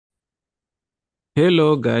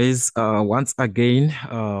Hello, guys. Once again,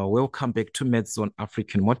 welcome back to Maths on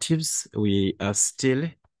African Motives. We are still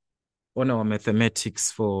on our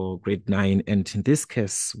mathematics for grade 9, and in this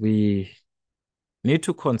case, we need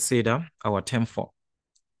to consider our term 4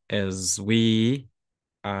 as we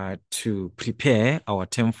are to prepare our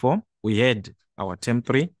term 4. We had our term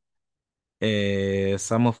 3.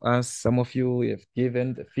 Some of you have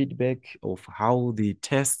given the feedback of how the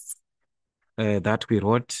tests that we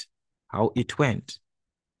wrote, how it went.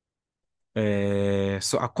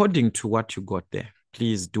 So according to what you got there,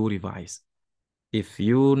 please do revise. If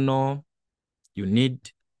you know you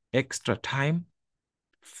need extra time,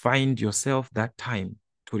 find yourself that time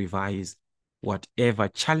to revise whatever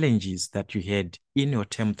challenges that you had in your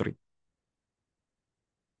term 3.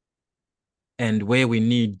 And where we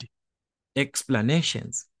need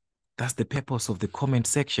explanations, that's the purpose of the comment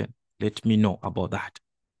section. Let me know about that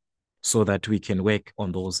so that we can work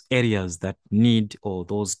on those areas that need, or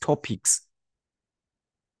those topics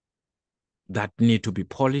that need to be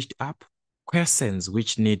polished up, questions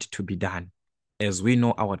which need to be done. As we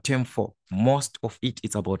know, our term 4, most of it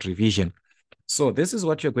is about revision. So this is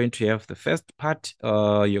what you're going to have. The first part,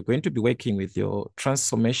 you're going to be working with your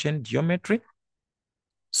transformation geometry.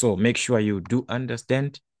 So make sure you do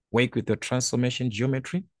understand, work with the transformation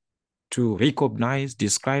geometry to recognize,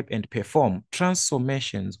 describe, and perform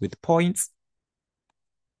transformations with points.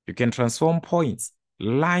 You can transform points,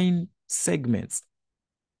 line segments,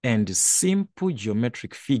 and simple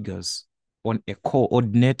geometric figures on a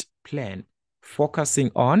coordinate plane,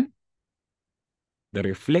 focusing on the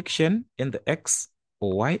reflection in the x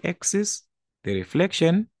or y axis, the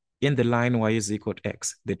reflection in the line y is equal to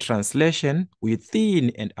x, the translation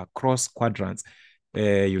within and across quadrants.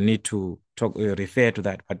 You need to refer to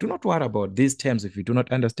that. But do not worry about these terms if you do not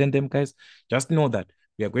understand them, guys. Just know that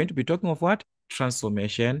we are going to be talking of what?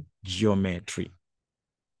 Transformation geometry.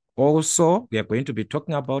 Also, we are going to be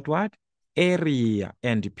talking about what? Area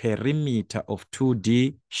and perimeter of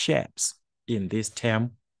 2D shapes in this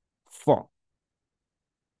term 4.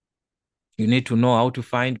 You need to know how to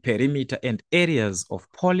find perimeter and areas of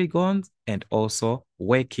polygons, and also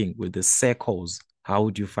working with the circles.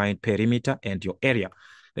 How do you find perimeter and your area?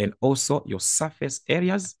 Then also your surface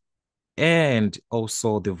areas, and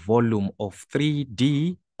also the volume of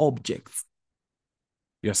 3D objects.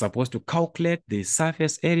 You're supposed to calculate the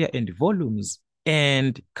surface area and volumes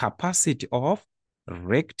and capacity of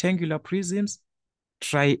rectangular prisms,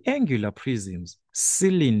 triangular prisms,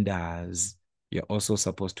 cylinders. You're also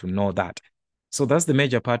supposed to know that. So that's the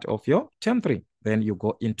major part of your term 3. Then you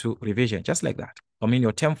go into revision, just like that. I mean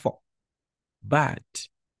your term 4. But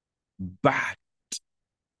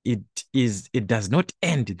it does not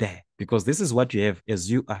end there, because this is what you have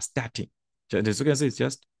as you are starting. So as you can see, it's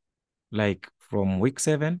just like from week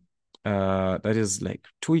 7, that is like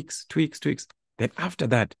 2 weeks, 2 weeks, 2 weeks. Then after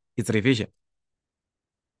that, it's revision.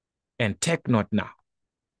 And take note now,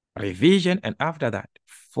 revision, and after that,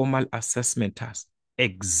 formal assessment task,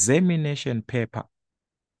 examination paper,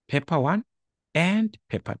 paper 1 and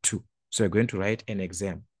paper 2. So you're going to write an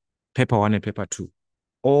exam, paper 1 and paper 2.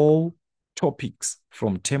 All topics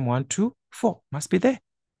from term 1 to 4 must be there.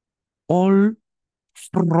 All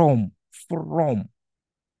from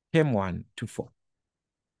term 1 to 4.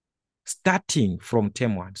 Starting from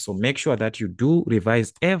term 1. So make sure that you do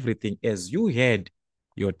revise everything as you had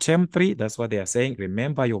your term 3. That's what they are saying.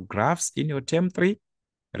 Remember your graphs in your term 3.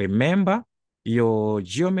 Remember your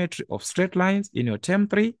geometry of straight lines in your term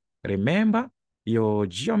 3. Remember your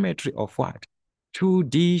geometry of what?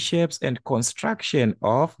 2D shapes and construction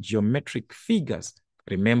of geometric figures.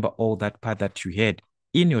 Remember all that part that you had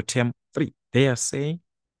in your term 3. They are saying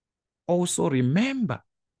also remember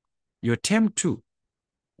your term 2.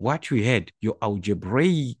 What we had, your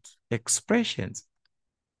algebraic expressions,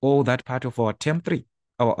 all that part of our term 3,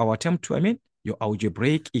 our term 2, I mean, your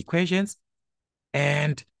algebraic equations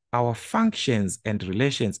and our functions and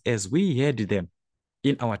relations as we had them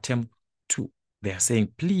in our term 2. They are saying,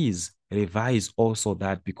 please revise also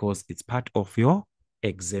that, because it's part of your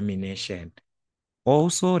examination.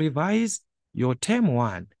 Also revise your term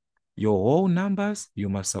 1, your whole numbers,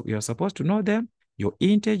 you're supposed to know them, your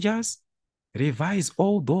integers. Revise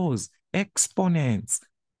all those exponents.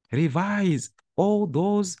 Revise all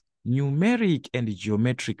those numeric and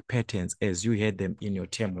geometric patterns as you had them in your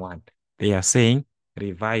term 1. They are saying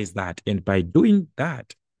revise that. And by doing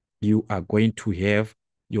that, you are going to have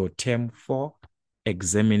your term 4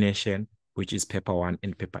 examination, which is paper 1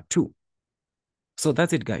 and paper 2. So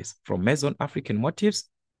that's it, guys. From Maths on African Motives,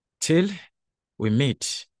 till we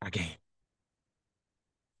meet again.